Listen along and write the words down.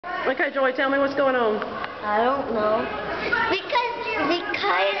Okay, Joy, tell me what's going on. I don't know. Because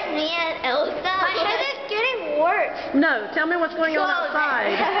me and Elsa. My head is getting worse. No, tell me what's going on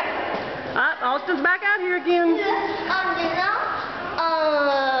outside. Austin's back out here again.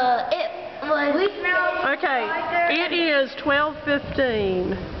 Okay, it is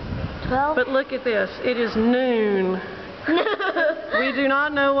 12:15. 12? But look at this. It is noon. We do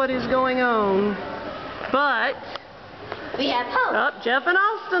not know what is going on. But we have hope. Jeff and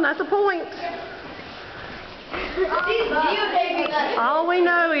Austin, that's a point. All we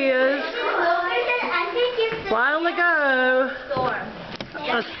know is a while ago,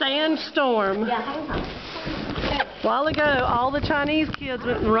 a sandstorm. A while ago, all the Chinese kids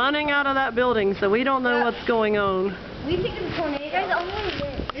went running out of that building, so we don't know what's going on. We think it's a tornado.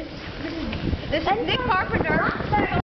 This is Nick Carpenter.